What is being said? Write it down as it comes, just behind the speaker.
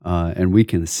And we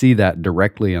can see that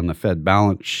directly on the Fed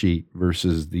balance sheet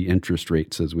versus the interest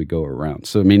rates as we go around.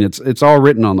 So, I mean, it's all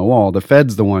written on the wall. The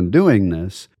Fed's the one doing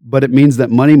this, but it means that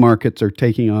money markets are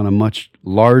taking on a much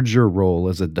larger role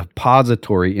as a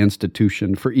depository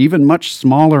institution for even much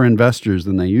smaller investors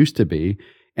than they used to be.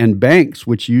 And banks,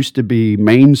 which used to be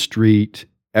Main Street,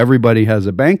 everybody has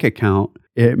a bank account,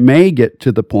 it may get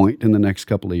to the point in the next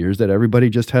couple of years that everybody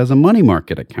just has a money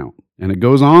market account. And it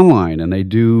goes online and they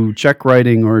do check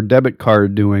writing or debit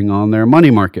card doing on their money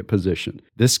market position.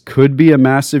 This could be a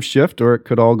massive shift, or it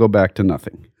could all go back to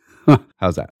nothing.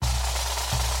 How's that?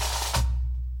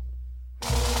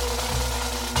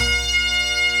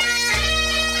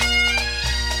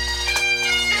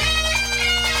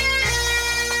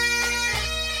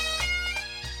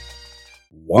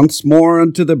 Once more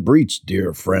unto the breach,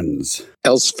 dear friends.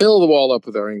 Else fill the wall up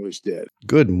with our English dead.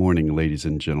 Good morning, ladies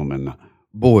and gentlemen,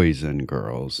 boys and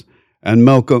girls, and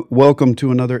welcome to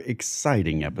another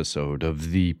exciting episode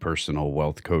of The Personal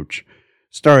Wealth Coach,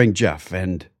 starring Jake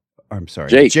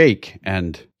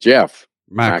and Jeff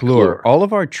McClure. All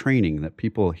of our training that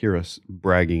people hear us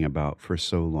bragging about for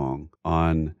so long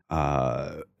on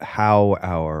how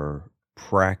our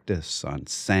practice on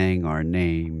saying our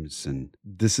names, and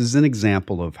this is an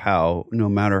example of how no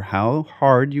matter how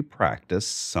hard you practice,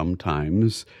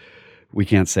 sometimes we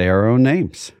can't say our own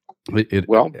names. It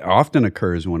often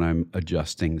occurs when I'm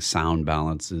adjusting sound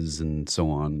balances and so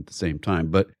on at the same time,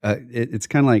 but it's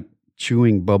kind of like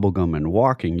chewing bubblegum and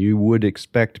walking. You would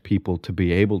expect people to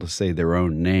be able to say their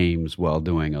own names while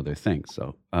doing other things.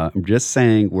 So I'm just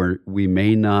saying we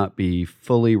may not be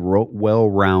fully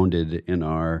well-rounded in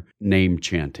our name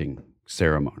chanting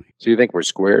ceremony. So you think we're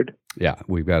squared? Yeah,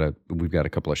 we've got a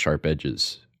couple of sharp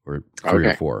edges, or three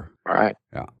or four. All right.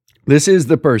 Yeah. This is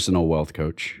the Personal Wealth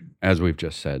Coach, as we've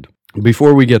just said.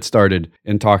 Before we get started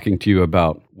in talking to you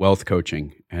about wealth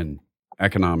coaching and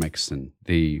economics and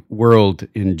the world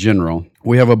in general,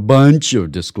 we have a bunch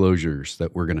of disclosures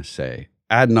that we're going to say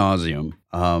ad nauseum,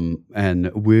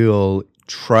 and we'll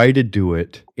try to do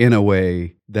it in a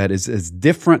way that is as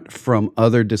different from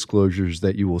other disclosures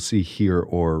that you will see here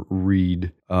or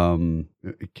read. Can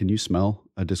you smell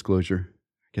a disclosure?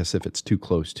 I guess if it's too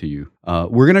close to you.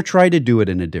 We're going to try to do it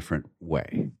in a different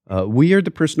way. We are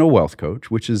the Personal Wealth Coach,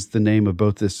 which is the name of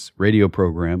both this radio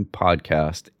program,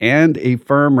 podcast, and a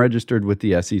firm registered with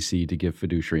the SEC to give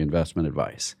fiduciary investment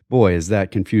advice. Boy, is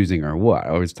that confusing or what?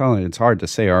 I was telling you, it's hard to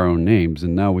say our own names,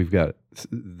 and now we've got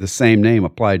the same name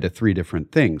applied to three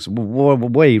different things.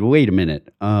 Wait a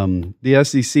minute. The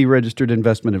SEC registered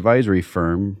investment advisory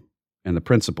firm and the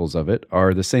principals of it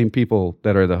are the same people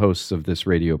that are the hosts of this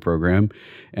radio program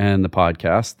and the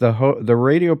podcast. The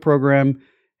radio program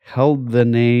held the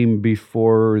name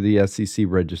before the SEC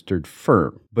registered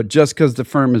firm. But just because the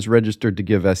firm is registered to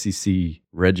give SEC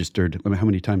registered, how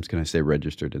many times can I say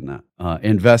registered in that?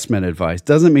 Investment advice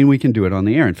doesn't mean we can do it on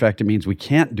the air. In fact, it means we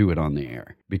can't do it on the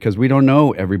air because we don't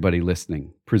know everybody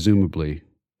listening. Presumably,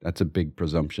 that's a big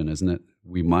presumption, isn't it?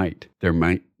 We might. There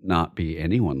might not be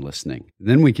anyone listening.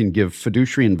 Then we can give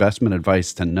fiduciary investment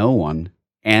advice to no one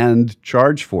and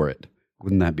charge for it.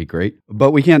 Wouldn't that be great?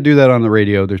 But we can't do that on the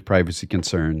radio. There's privacy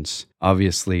concerns.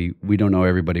 Obviously, we don't know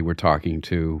everybody we're talking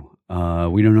to.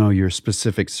 We don't know your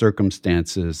specific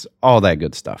circumstances, all that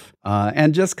good stuff.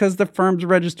 And just because the firm's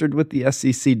registered with the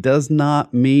SEC does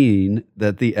not mean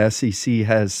that the SEC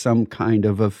has some kind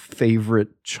of a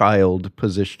favorite child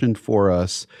position for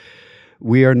us.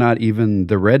 We are not even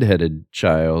the redheaded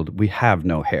child. We have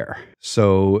no hair.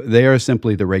 So they are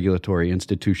simply the regulatory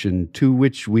institution to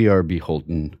which we are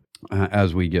beholden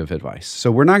as we give advice.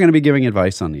 So we're not going to be giving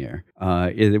advice on the air.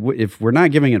 If we're not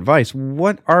giving advice,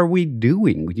 what are we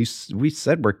doing? We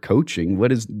said we're coaching.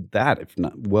 What is that if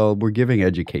not? Well, we're giving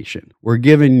education. We're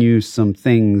giving you some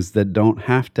things that don't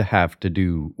have to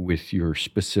do with your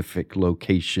specific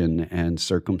location and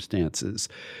circumstances,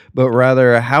 but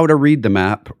rather how to read the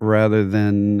map rather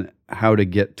than how to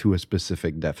get to a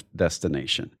specific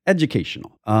destination.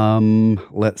 Educational.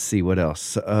 Let's see what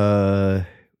else.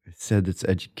 Said it's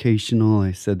educational.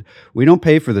 I said, we don't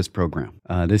pay for this program.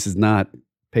 This is not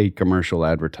paid commercial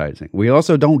advertising. We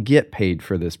also don't get paid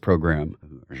for this program.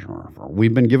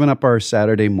 We've been giving up our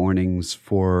Saturday mornings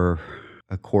for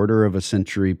a quarter of a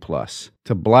century plus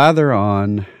to blather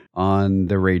on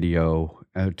the radio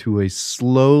to a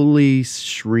slowly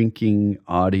shrinking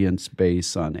audience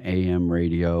base on AM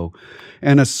radio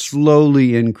and a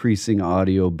slowly increasing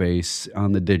audio base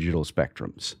on the digital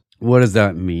spectrums. What does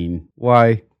that mean?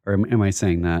 Why? Or am I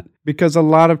saying that? Because a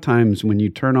lot of times when you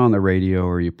turn on the radio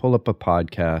or you pull up a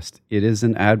podcast, it is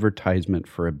an advertisement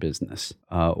for a business.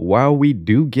 While we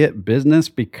do get business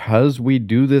because we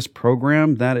do this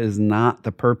program, that is not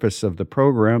the purpose of the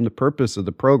program. The purpose of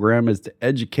the program is to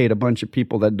educate a bunch of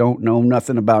people that don't know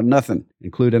nothing about nothing,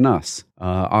 including us.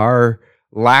 Our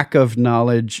lack of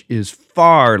knowledge is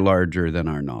far larger than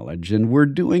our knowledge, and we're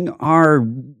doing our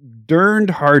darned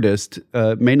hardest,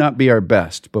 may not be our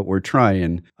best, but we're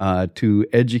trying to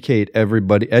educate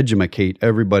everybody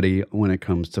when it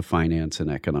comes to finance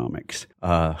and economics.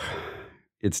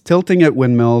 It's tilting at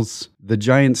windmills. The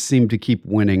Giants seem to keep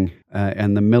winning,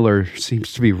 and the Miller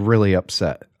seems to be really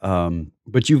upset.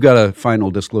 But you've got a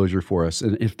final disclosure for us.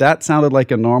 And if that sounded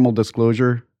like a normal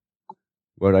disclosure,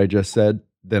 what I just said,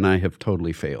 then I have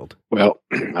totally failed. Well,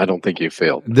 I don't think you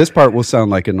failed. This part will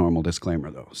sound like a normal disclaimer,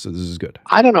 though, so this is good.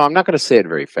 I don't know. I'm not going to say it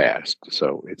very fast,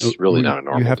 so it's really not a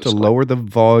normal You have disclaimer. to lower the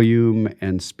volume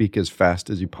and speak as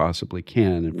fast as you possibly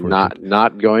can. And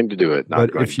Not going to do it.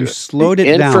 But if you slowed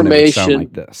it down, it would sound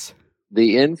like this.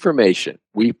 The information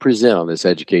we present on this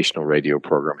educational radio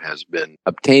program has been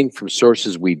obtained from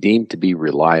sources we deem to be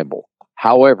reliable.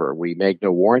 However, we make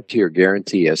no warranty or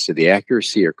guarantee as to the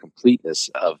accuracy or completeness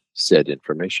of said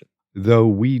information. Though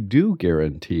we do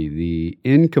guarantee the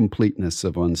incompleteness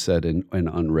of unsaid and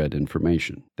unread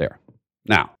information. There.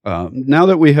 Now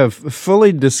that we have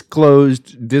fully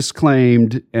disclosed,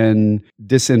 disclaimed, and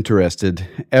disinterested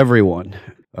everyone,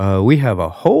 we have a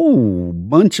whole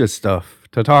bunch of stuff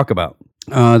to talk about.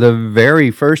 The very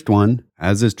first one,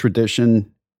 as is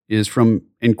tradition, is from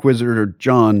Inquisitor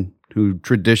John, who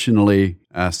traditionally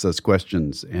asks us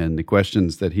questions. And the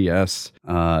questions that he asks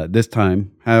this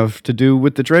time have to do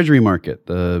with the Treasury market,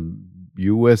 the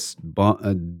U.S.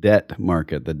 debt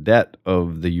market, the debt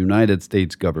of the United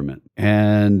States government.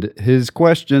 And his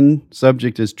question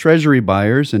subject is Treasury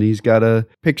buyers, and he's got a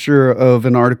picture of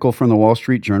an article from the Wall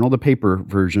Street Journal, the paper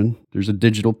version. There's a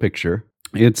digital picture.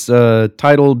 It's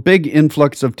titled Big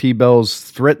Influx of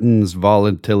T-Bills Threatens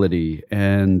Volatility.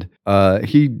 And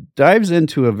he dives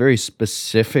into a very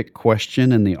specific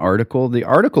question in the article. The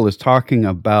article is talking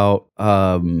about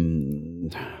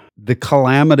the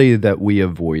calamity that we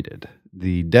avoided.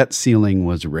 The debt ceiling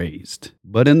was raised.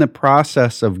 But in the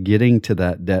process of getting to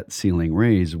that debt ceiling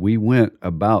raise, we went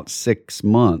about 6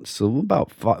 months, so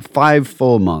about 5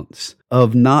 full months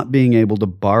of not being able to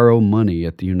borrow money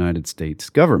at the United States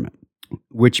government.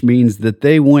 Which means that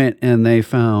they went and they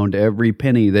found every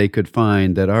penny they could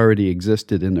find that already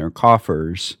existed in their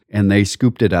coffers, and they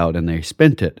scooped it out and they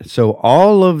spent it. So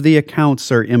all of the accounts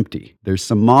are empty. There's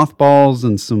some mothballs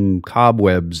and some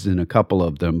cobwebs in a couple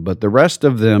of them, but the rest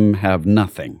of them have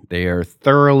nothing. They are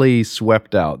thoroughly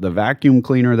swept out. The vacuum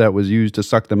cleaner that was used to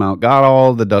suck them out got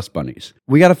all the dust bunnies.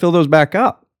 We got to fill those back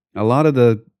up. A lot of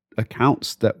the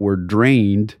accounts that were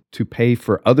drained to pay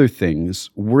for other things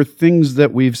were things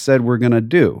that we've said we're going to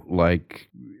do, like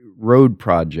road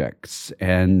projects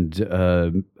and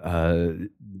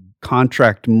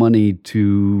contract money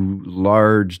to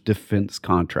large defense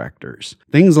contractors.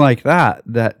 Things like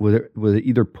that were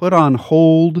either put on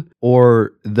hold,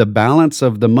 or the balance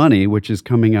of the money, which is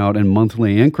coming out in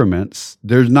monthly increments,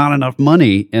 there's not enough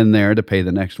money in there to pay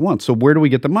the next one. So where do we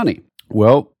get the money?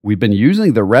 Well, we've been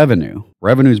using the revenue.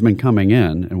 Revenue's been coming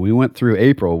in, and we went through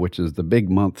April, which is the big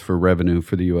month for revenue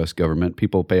for the U.S. government.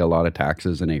 People pay a lot of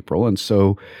taxes in April, and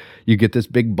so you get this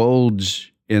big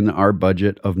bulge in our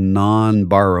budget of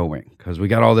non-borrowing because we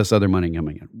got all this other money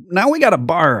coming in. Now we got to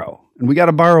borrow, and we got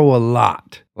to borrow a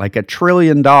lot, like $1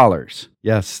 trillion.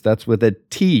 Yes, that's with a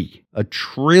T, $1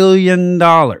 trillion.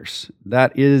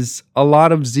 That is a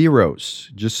lot of zeros.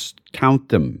 Just count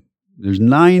them. There's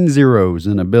 9 zeros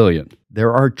in a billion.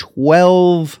 There are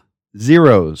 12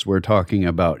 zeros we're talking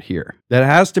about here that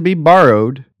has to be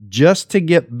borrowed just to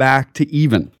get back to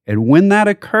even. And when that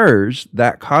occurs,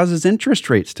 that causes interest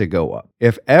rates to go up.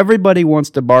 If everybody wants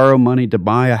to borrow money to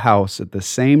buy a house at the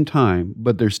same time,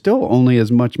 but there's still only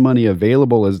as much money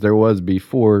available as there was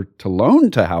before to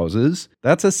loan to houses,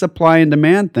 that's a supply and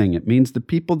demand thing. It means the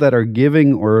people that are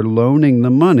giving or loaning the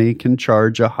money can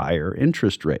charge a higher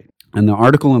interest rate. And the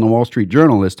article in the Wall Street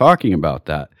Journal is talking about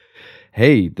that.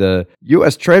 Hey, the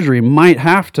U.S. Treasury might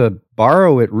have to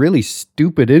borrow at really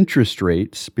stupid interest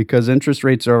rates because interest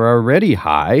rates are already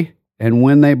high. And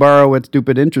when they borrow at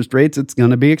stupid interest rates, it's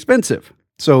going to be expensive.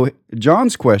 So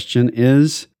John's question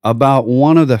is about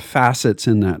one of the facets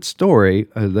in that story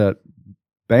that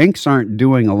banks aren't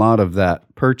doing a lot of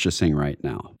that purchasing right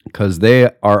now because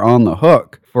they are on the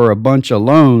hook for a bunch of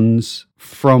loans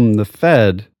from the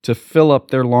Fed to fill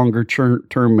up their longer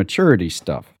term maturity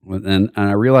stuff. And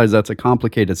I realize that's a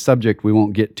complicated subject. We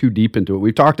won't get too deep into it.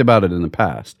 We've talked about it in the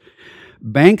past.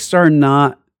 Banks are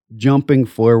not jumping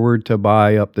forward to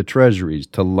buy up the treasuries,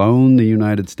 to loan the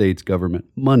United States government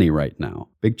money right now.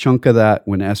 Big chunk of that,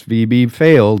 when SVB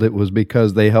failed, it was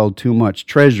because they held too much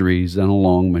treasuries and a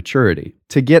long maturity.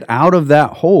 To get out of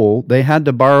that hole, they had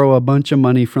to borrow a bunch of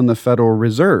money from the Federal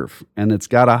Reserve, and it's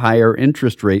got a higher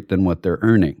interest rate than what they're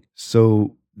earning.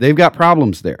 So they've got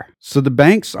problems there. So the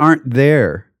banks aren't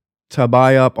there to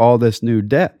buy up all this new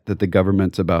debt that the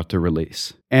government's about to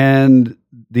release. And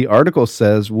the article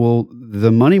says, well,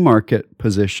 the money market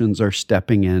positions are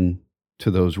stepping in to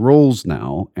those roles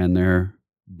now, and they're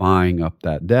buying up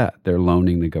that debt. They're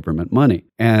loaning the government money.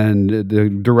 And the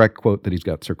direct quote that he's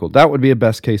got circled, that would be a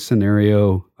best case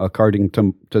scenario. According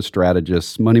to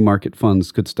strategists, money market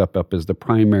funds could step up as the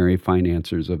primary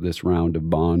financiers of this round of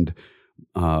bond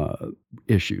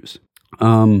issues.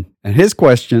 And his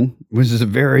question, which is a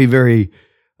very, very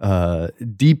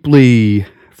deeply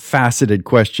faceted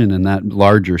question in that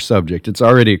larger subject. It's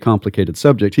already a complicated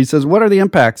subject. He says, what are the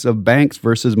impacts of banks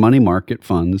versus money market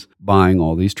funds buying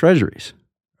all these treasuries?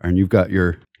 And you've got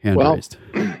your hand raised.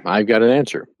 I've got an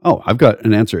answer. Oh, I've got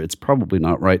an answer. It's probably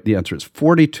not right. The answer is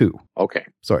 42. Okay.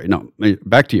 Sorry. No,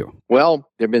 back to you. Well,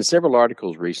 there have been several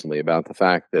articles recently about the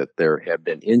fact that there have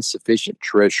been insufficient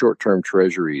short-term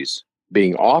treasuries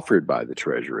being offered by the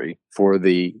Treasury for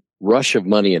the rush of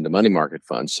money into money market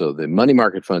funds. So the money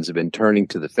market funds have been turning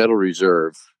to the Federal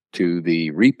Reserve, to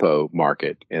the repo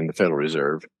market in the Federal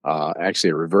Reserve, actually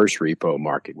a reverse repo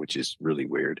market, which is really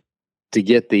weird, to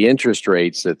get the interest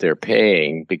rates that they're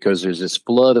paying, because there's this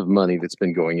flood of money that's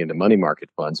been going into money market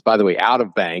funds, by the way, out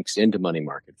of banks into money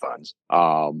market funds,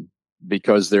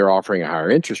 because they're offering a higher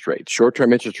interest rate.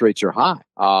 Short-term interest rates are high.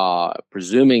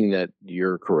 Presuming that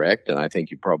you're correct, and I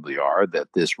think you probably are, that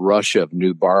this rush of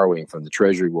new borrowing from the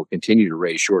Treasury will continue to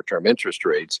raise short-term interest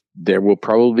rates, there will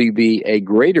probably be a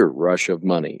greater rush of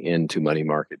money into money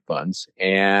market funds.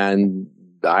 And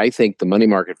I think the money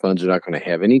market funds are not going to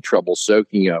have any trouble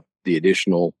soaking up the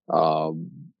additional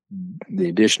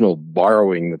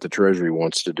borrowing that the Treasury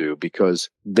wants to do, because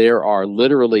there are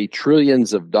literally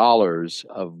trillions of dollars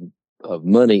of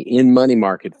money in money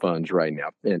market funds right now.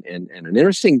 And an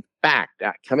interesting fact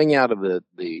coming out of the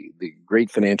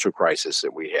great financial crisis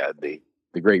that we had, the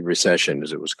Great Recession,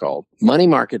 as it was called, money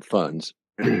market funds,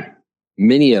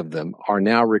 many of them are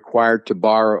now required to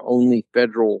borrow only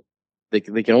federal, they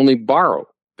can only borrow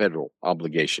federal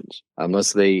obligations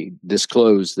unless they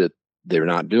disclose that they're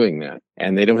not doing that.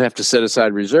 And they don't have to set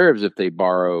aside reserves if they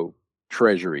borrow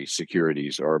Treasury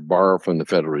securities or borrow from the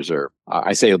Federal Reserve.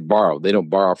 I say borrow. They don't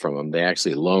borrow from them. They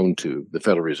actually loan to the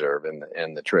Federal Reserve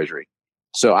and the Treasury.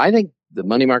 So I think the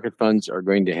money market funds are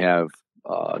going to have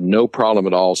no problem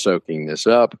at all soaking this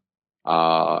up.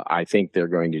 I think they're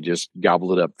going to just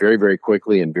gobble it up very, very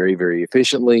quickly and very, very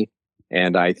efficiently.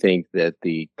 And I think that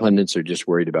the pundits are just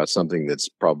worried about something that's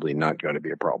probably not going to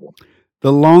be a problem.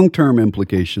 The long-term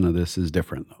implication of this is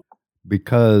different, though,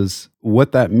 because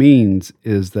what that means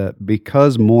is that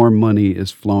because more money is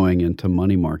flowing into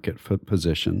money market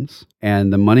positions,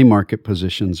 and the money market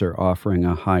positions are offering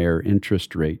a higher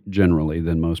interest rate generally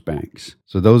than most banks.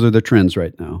 So those are the trends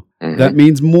right now. Mm-hmm. That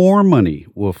means more money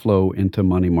will flow into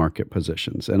money market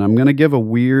positions. And I'm going to give a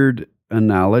weird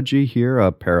analogy here,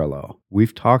 a parallel.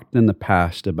 We've talked in the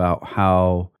past about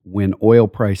how when oil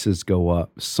prices go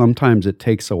up, sometimes it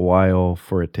takes a while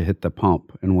for it to hit the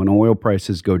pump. And when oil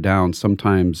prices go down,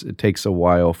 sometimes it takes a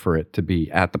while for it to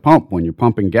be at the pump. When you're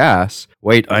pumping gas,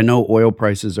 wait, I know oil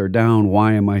prices are down.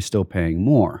 Why am I still paying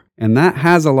more? And that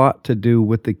has a lot to do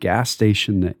with the gas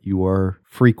station that you are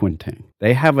frequenting.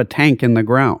 They have a tank in the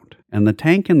ground. And the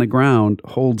tank in the ground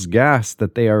holds gas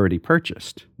that they already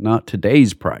purchased, not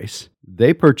today's price.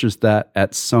 They purchased that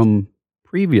at some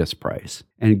previous price.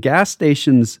 And gas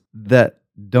stations that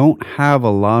don't have a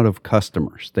lot of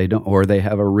customers, they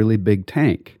have a really big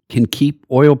tank, can keep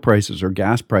oil prices or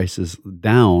gas prices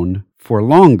down for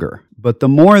longer. But the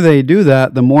more they do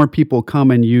that, the more people come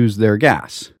and use their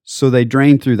gas. So they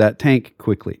drain through that tank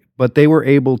quickly. But they were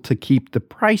able to keep the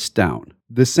price down.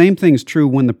 The same thing's true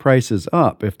when the price is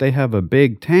up. If they have a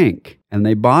big tank and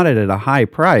they bought it at a high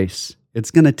price,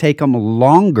 it's going to take them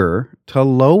longer to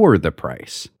lower the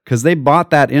price because they bought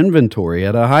that inventory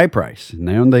at a high price.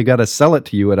 Now they got to sell it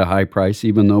to you at a high price,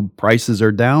 even though prices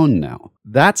are down now.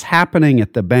 That's happening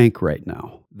at the bank right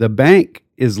now. The bank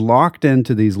is locked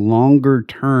into these longer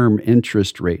term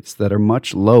interest rates that are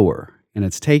much lower. And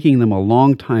it's taking them a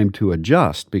long time to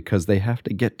adjust because they have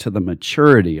to get to the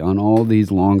maturity on all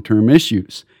these long-term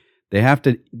issues. They have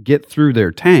to get through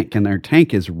their tank, and their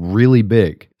tank is really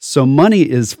big. So money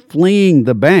is fleeing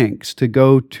the banks to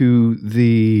go to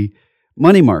the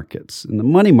money markets. And the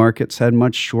money markets had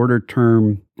much shorter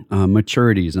term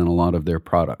maturities in a lot of their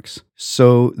products.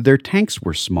 So their tanks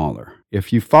were smaller.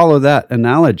 If you follow that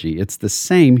analogy, it's the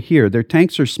same here. Their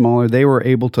tanks are smaller. They were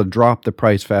able to drop the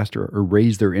price faster or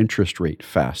raise their interest rate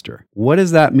faster. What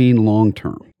does that mean long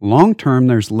term? Long term,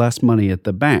 there's less money at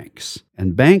the banks.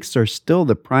 And banks are still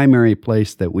the primary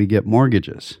place that we get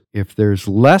mortgages. If there's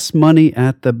less money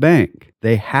at the bank,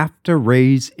 they have to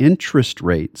raise interest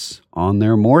rates on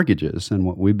their mortgages. And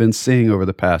what we've been seeing over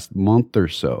the past month or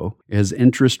so is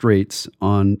interest rates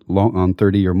on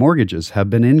 30-year mortgages have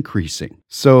been increasing.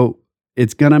 So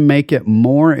it's going to make it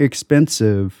more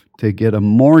expensive to get a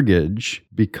mortgage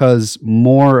because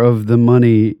more of the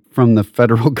money from the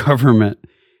federal government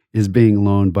is being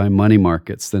loaned by money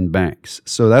markets than banks.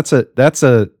 So that's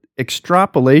a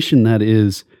extrapolation that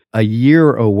is a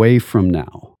year away from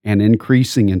now and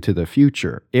increasing into the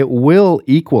future. It will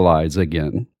equalize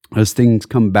again as things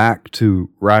come back to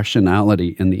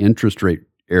rationality in the interest rate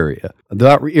area.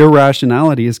 That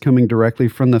irrationality is coming directly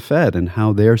from the Fed and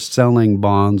how they're selling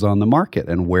bonds on the market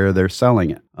and where they're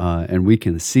selling it. And we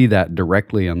can see that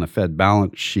directly on the Fed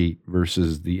balance sheet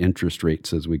versus the interest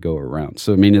rates as we go around.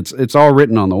 So, I mean, it's all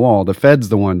written on the wall. The Fed's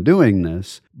the one doing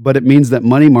this, but it means that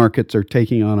money markets are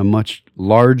taking on a much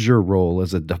larger role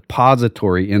as a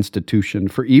depository institution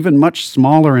for even much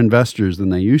smaller investors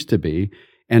than they used to be.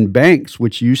 And banks,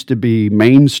 which used to be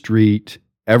Main Street,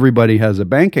 everybody has a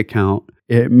bank account,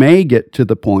 it may get to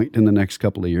the point in the next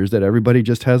couple of years that everybody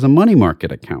just has a money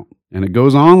market account and it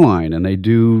goes online and they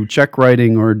do check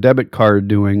writing or debit card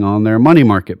doing on their money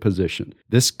market position.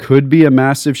 This could be a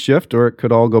massive shift or it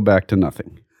could all go back to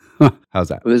nothing. How's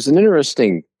that? Well, there's an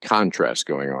interesting contrast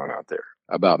going on out there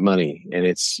about money, and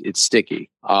it's sticky.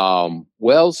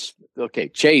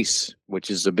 Chase, which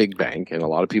is a big bank, and a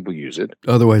lot of people use it.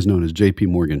 Otherwise known as J.P.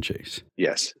 Morgan Chase.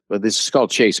 Yes, but this is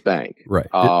called Chase Bank. Right.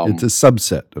 It's a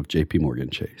subset of J.P. Morgan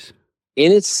Chase.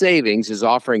 In its savings is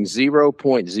offering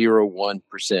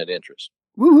 0.01% interest.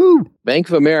 Woohoo! Bank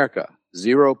of America,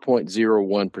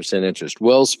 0.01% interest.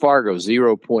 Wells Fargo,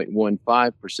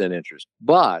 0.15% interest.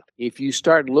 But if you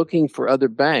start looking for other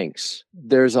banks,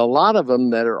 there's a lot of them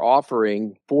that are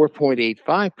offering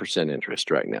 4.85% interest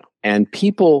right now. And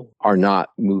people are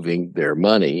not moving their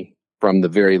money from the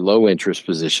very low interest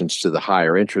positions to the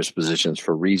higher interest positions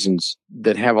for reasons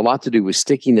that have a lot to do with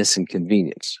stickiness and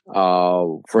convenience.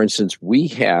 For instance, we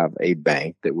have a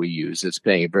bank that we use that's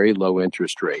paying a very low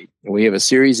interest rate. And we have a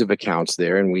series of accounts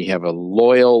there, and we have a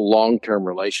loyal long-term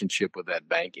relationship with that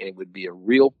bank. And it would be a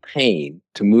real pain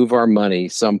to move our money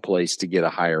someplace to get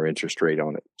a higher interest rate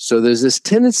on it. So there's this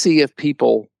tendency of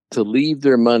people to leave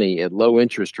their money at low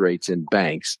interest rates in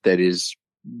banks that is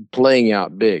playing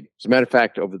out big. As a matter of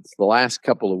fact, over the last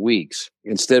couple of weeks,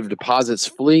 instead of deposits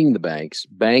fleeing the banks,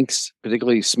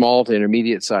 particularly small to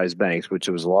intermediate sized banks, which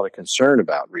there was a lot of concern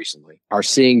about recently, are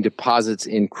seeing deposits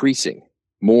increasing,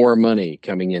 more money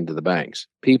coming into the banks.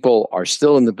 People are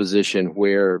still in the position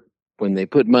where when they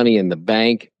put money in the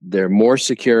bank, they're more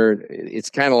secure. It's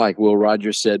kind of like Will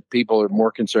Rogers said, people are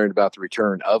more concerned about the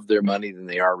return of their money than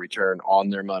they are return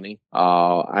on their money.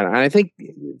 And I think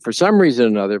for some reason or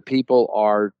another, people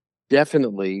are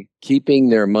definitely keeping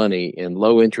their money in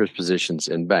low interest positions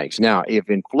in banks. Now, if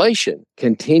inflation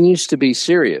continues to be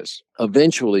serious,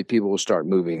 eventually people will start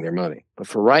moving their money. But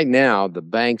for right now, the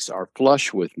banks are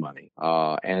flush with money,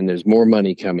 and there's more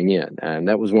money coming in. And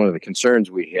that was one of the concerns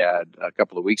we had a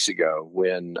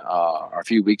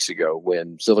few weeks ago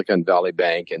when Silicon Valley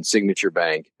Bank and Signature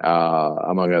Bank,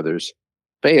 among others,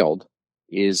 failed.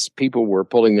 Is people were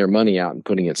pulling their money out and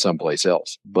putting it someplace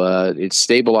else. But it's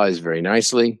stabilized very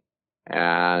nicely.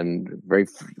 And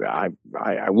I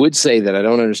would say that I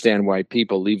don't understand why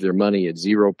people leave their money at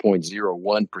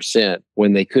 0.01%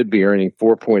 when they could be earning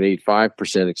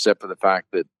 4.85%, except for the fact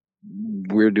that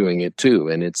we're doing it too.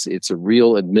 And it's a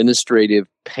real administrative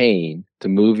pain to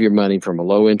move your money from a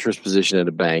low interest position at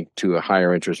a bank to a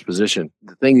higher interest position.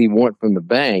 The thing you want from the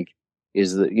bank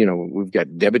is that, we've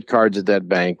got debit cards at that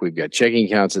bank. We've got checking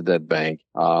accounts at that bank.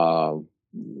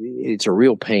 It's a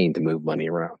real pain to move money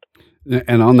around.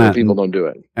 And on that, people don't do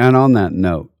it. And on that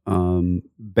note,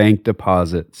 bank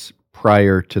deposits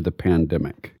prior to the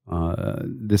pandemic.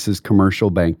 This is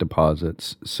commercial bank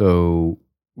deposits. So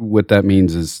what that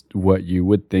means is what you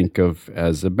would think of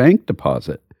as a bank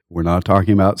deposit. We're not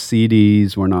talking about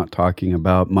CDs. We're not talking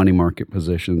about money market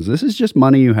positions. This is just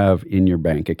money you have in your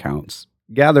bank accounts,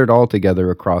 gathered all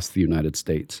together across the United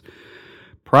States.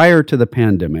 Prior to the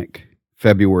pandemic,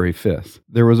 February 5th,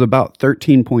 there was about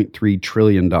 $13.3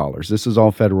 trillion. This is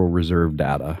all Federal Reserve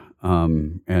data.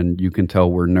 And you can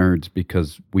tell we're nerds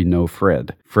because we know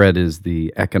Fred. Fred is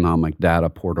the economic data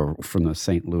portal from the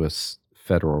St. Louis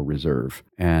Federal Reserve.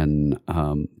 And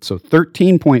so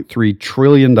 $13.3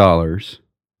 trillion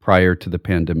prior to the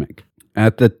pandemic.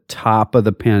 At the top of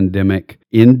the pandemic,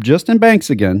 just in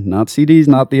banks again, not CDs,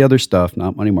 not the other stuff,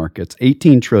 not money markets,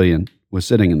 18 trillion was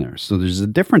sitting in there. So there's a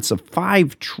difference of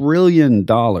 $5 trillion.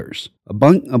 A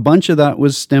bunch of that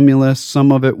was stimulus.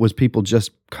 Some of it was people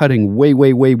just cutting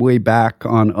way back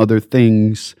on other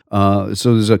things. So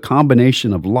there's a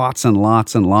combination of lots and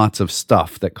lots and lots of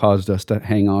stuff that caused us to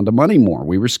hang on to money more.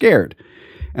 We were scared.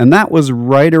 And that was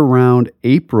right around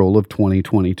April of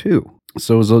 2022.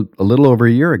 So it was a little over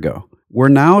a year ago. We're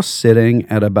now sitting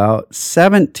at about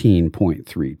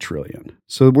 17.3 trillion.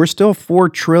 So we're still 4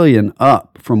 trillion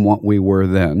up from what we were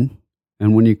then.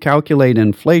 And when you calculate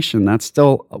inflation, that's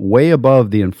still way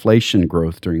above the inflation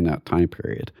growth during that time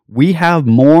period. We have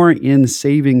more in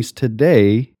savings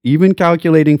today, even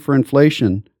calculating for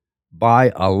inflation,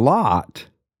 by a lot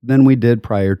than we did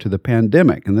prior to the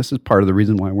pandemic. And this is part of the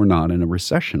reason why we're not in a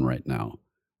recession right now.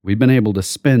 We've been able to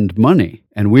spend money,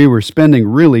 and we were spending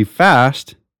really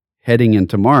fast heading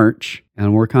into March,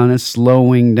 and we're kind of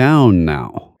slowing down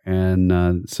now.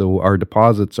 And so our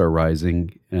deposits are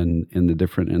rising in the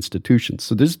different institutions.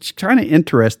 So there's kind of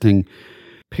interesting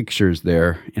pictures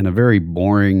there in a very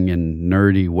boring and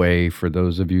nerdy way for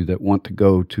those of you that want to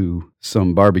go to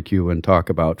some barbecue and talk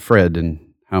about Fred and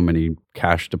how many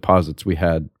cash deposits we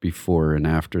had before and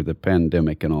after the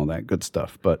pandemic and all that good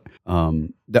stuff. But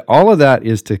all of that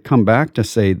is to come back to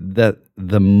say that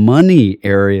the money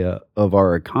area of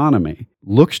our economy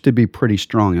looks to be pretty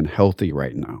strong and healthy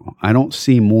right now. I don't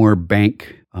see more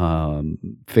bank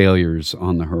failures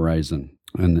on the horizon,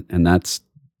 and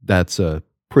that's a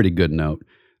pretty good note.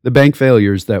 The bank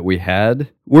failures that we had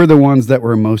were the ones that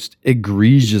were most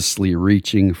egregiously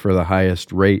reaching for the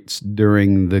highest rates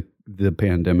during the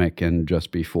pandemic and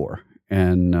just before.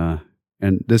 And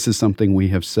this is something we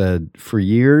have said for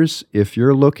years. If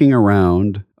you're looking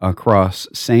around across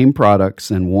same products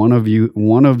and one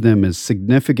of them is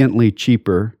significantly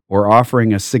cheaper or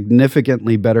offering a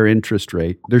significantly better interest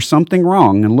rate, there's something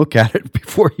wrong, and look at it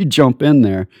before you jump in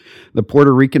there. The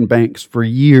Puerto Rican banks for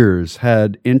years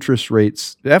had interest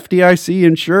rates, FDIC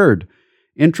insured,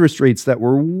 interest rates that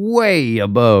were way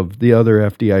above the other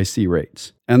FDIC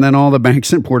rates. And then all the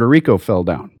banks in Puerto Rico fell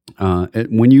down.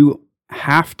 When you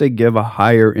have to give a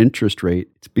higher interest rate,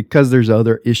 it's because there's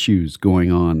other issues going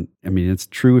on. I mean, it's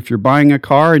true if you're buying a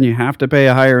car and you have to pay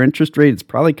a higher interest rate, it's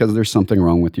probably because there's something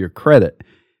wrong with your credit.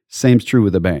 Same's true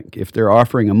with a bank. If they're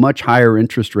offering a much higher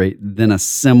interest rate than a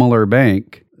similar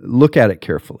bank, look at it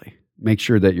carefully. Make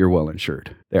sure that you're well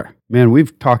insured. There. Man,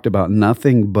 we've talked about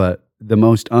nothing but the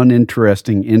most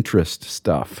uninteresting interest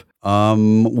stuff.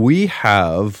 We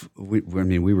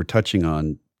were touching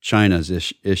on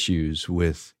China's issues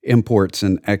with imports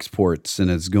and exports, and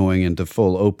it's going into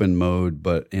full open mode,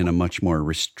 but in a much more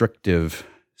restrictive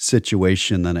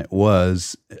situation than it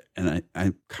was. And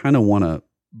I kind of want to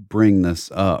bring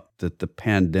this up, that the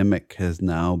pandemic has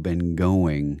now been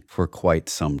going for quite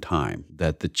some time,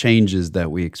 that the changes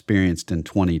that we experienced in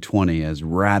 2020 as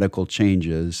radical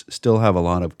changes still have a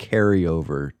lot of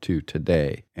carryover to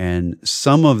today. And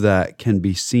some of that can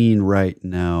be seen right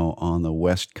now on the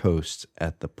West Coast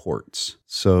at the ports.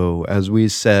 So as we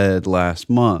said last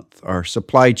month, our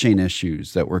supply chain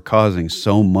issues that were causing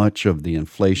so much of the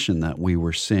inflation that we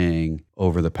were seeing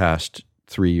over the past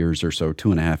 3 years or so,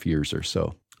 2.5 years or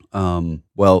so,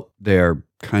 they're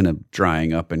kind of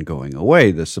drying up and going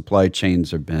away. The supply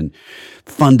chains have been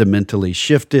fundamentally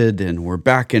shifted, and we're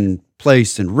back in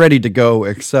place and ready to go,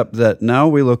 except that now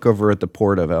we look over at the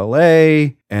port of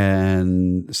LA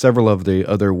and several of the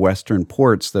other Western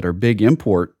ports that are big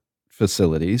import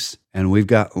facilities, and we've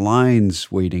got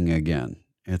lines waiting again.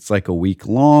 It's like a week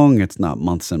long. It's not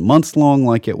months and months long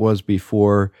like it was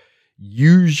before.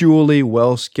 Usually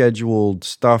well-scheduled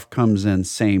stuff comes in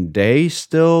same day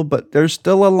still, but there's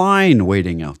still a line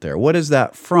waiting out there. What is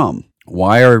that from?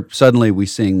 Why are suddenly we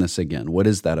seeing this again? What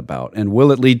is that about? And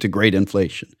will it lead to great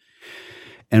inflation?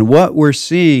 And what we're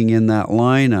seeing in that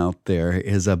line out there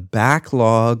is a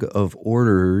backlog of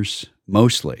orders,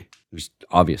 mostly. There's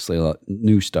obviously a lot of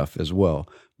new stuff as well.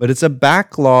 But it's a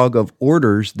backlog of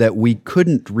orders that we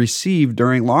couldn't receive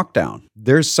during lockdown.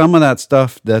 There's some of that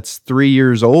stuff that's 3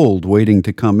 years old waiting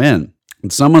to come in.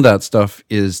 And some of that stuff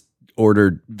is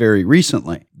ordered very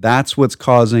recently. That's what's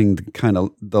causing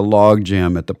the log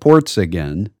jam at the ports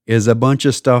again, is a bunch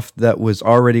of stuff that was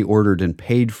already ordered and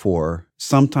paid for,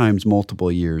 sometimes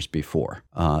multiple years before.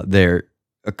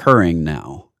 occurring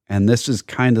now. And this is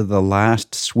kind of the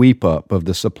last sweep up of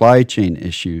the supply chain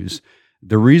issues.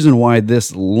 The reason why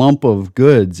this lump of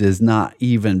goods is not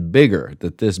even bigger,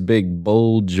 that this big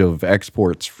bulge of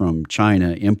exports from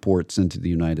China, imports into the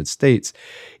United States,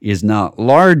 is not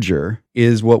larger,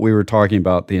 is what we were talking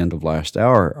about at the end of last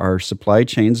hour. Our supply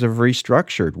chains have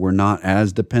restructured. We're not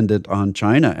as dependent on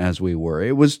China as we were.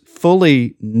 It was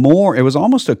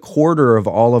almost a quarter of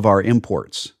all of our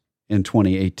imports in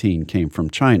 2018 came from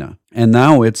China. And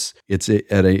now it's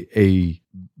at a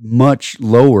much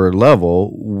lower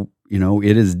level.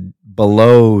 It is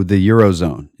below the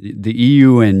Eurozone. The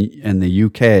EU and the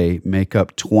UK make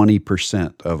up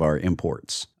 20% of our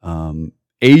imports.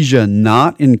 Asia,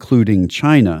 not including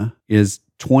China, is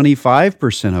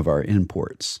 25% of our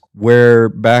imports, where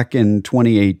back in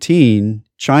 2018,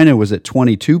 China was at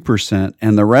 22%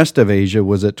 and the rest of Asia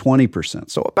was at 20%.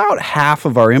 So about half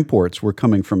of our imports were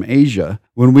coming from Asia.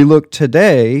 When we look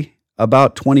today,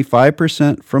 about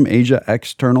 25% from Asia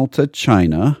external to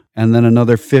China, and then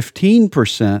another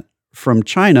 15% from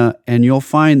China. And you'll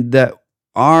find that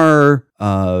our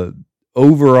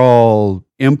overall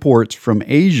imports from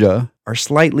Asia are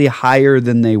slightly higher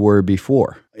than they were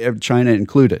before, China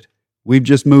included. We've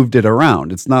just moved it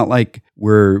around. It's not like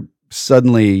we're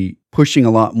suddenly pushing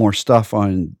a lot more stuff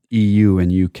on EU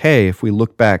and UK. If we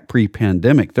look back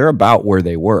pre-pandemic, they're about where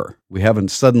they were. We haven't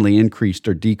suddenly increased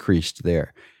or decreased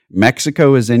there.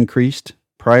 Mexico has increased.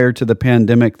 Prior to the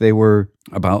pandemic, they were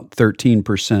about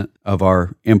 13% of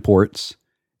our imports,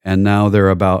 and now they're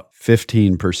about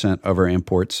 15% of our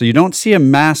imports. So you don't see a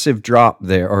massive drop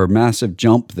there or a massive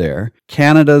jump there.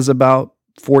 Canada's about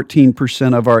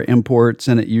 14% of our imports,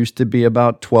 and it used to be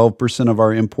about 12% of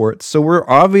our imports. So we're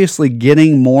obviously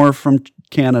getting more from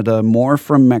Canada, more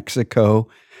from Mexico,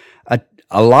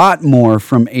 a lot more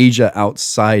from Asia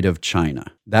outside of China.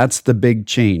 That's the big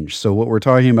change. So what we're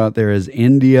talking about there is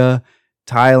India,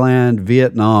 Thailand,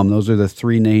 Vietnam. Those are the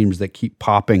three names that keep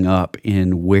popping up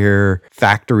in where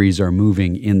factories are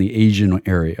moving in the Asian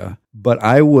area. But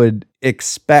I would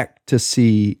expect to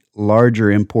see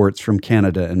larger imports from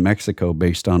Canada and Mexico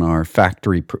based on our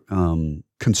factory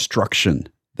construction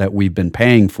that we've been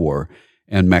paying for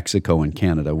in Mexico and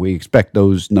Canada. We expect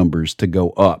those numbers to go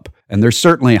up. And they're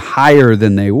certainly higher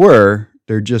than they were.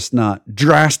 They're just not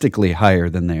drastically higher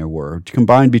than they were.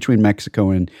 Combined between Mexico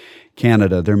and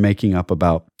Canada, they're making up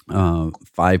about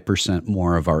 5%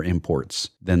 more of our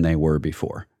imports than they were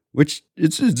before, which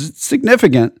is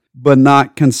significant, but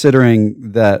not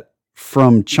considering that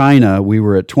from China, we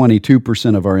were at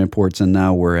 22% of our imports, and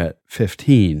now we're at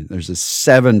 15. There's a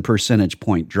 7 percentage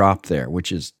point drop there,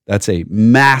 that's a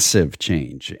massive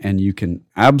change. And you can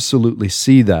absolutely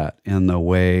see that in the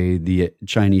way the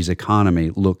Chinese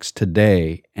economy looks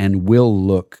today and will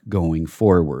look going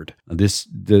forward.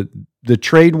 The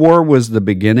trade war was the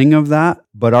beginning of that,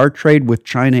 but our trade with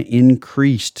China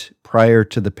increased prior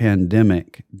to the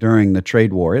pandemic during the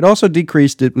trade war. It also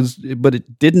decreased, but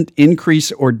it didn't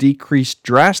increase or decrease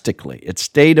drastically. It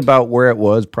stayed about where it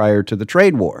was prior to the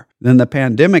trade war. Then the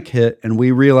pandemic hit and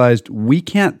we realized we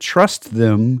can't trust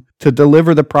them to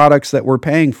deliver the products that we're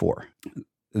paying for.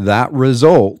 That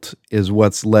result is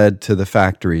what's led to the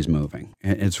factories moving.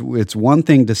 It's one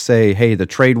thing to say, hey, the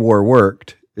trade war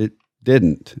worked. It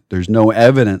didn't. There's no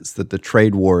evidence that the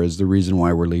trade war is the reason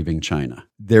why we're leaving China.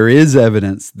 There is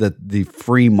evidence that the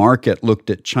free market looked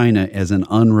at China as an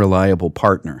unreliable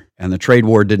partner, and the trade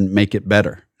war didn't make it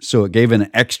better. So it gave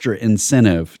an extra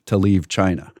incentive to leave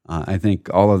China. I think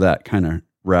all of that kind of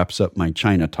wraps up my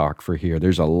China talk for here.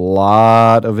 There's a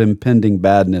lot of impending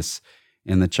badness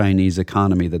in the Chinese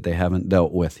economy that they haven't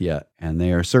dealt with yet, and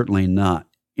they are certainly not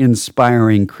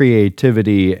inspiring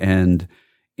creativity and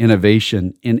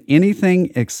innovation in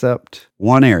anything except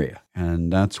one area,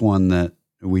 and that's one that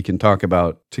we can talk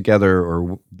about together,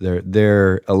 or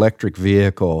their electric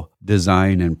vehicle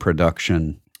design and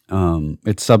production.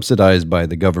 It's subsidized by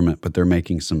the government, but they're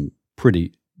making some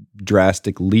pretty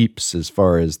drastic leaps as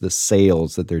far as the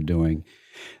sales that they're doing.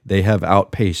 They have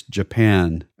outpaced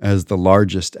Japan as the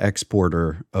largest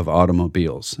exporter of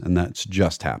automobiles, and that's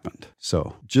just happened.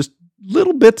 So just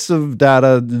little bits of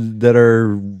data that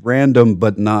are random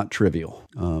but not trivial.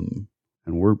 And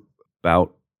we're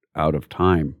about out of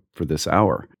time for this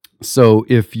hour. So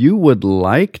if you would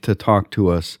like to talk to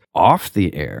us off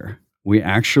the air, we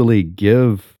actually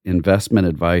give investment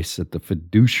advice at the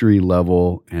fiduciary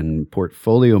level and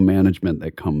portfolio management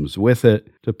that comes with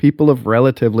it to people of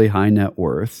relatively high net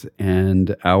worth.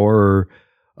 And our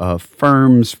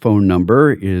firm's phone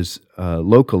number is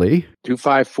locally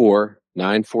 254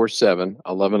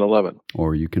 947-1111.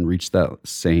 Or you can reach that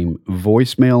same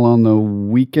voicemail on the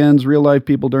weekends, real life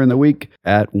people during the week,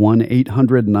 at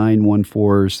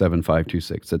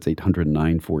 1-800-914-7526. That's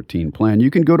 800-914-PLAN. You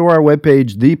can go to our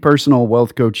webpage,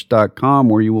 thepersonalwealthcoach.com,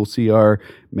 where you will see our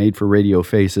made-for-radio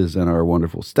faces and our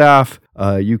wonderful staff.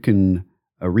 You can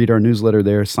read our newsletter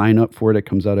there, sign up for it. It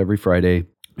comes out every Friday.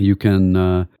 You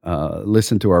can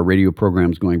listen to our radio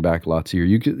programs going back lots of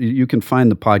years. You can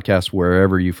find the podcast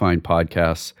wherever you find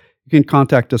podcasts. You can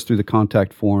contact us through the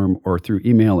contact form or through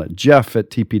email at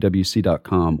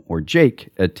jeff@tpwc.com or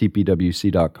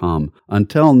jake@tpwc.com.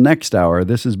 Until next hour,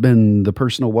 this has been The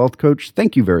Personal Wealth Coach.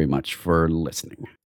 Thank you very much for listening.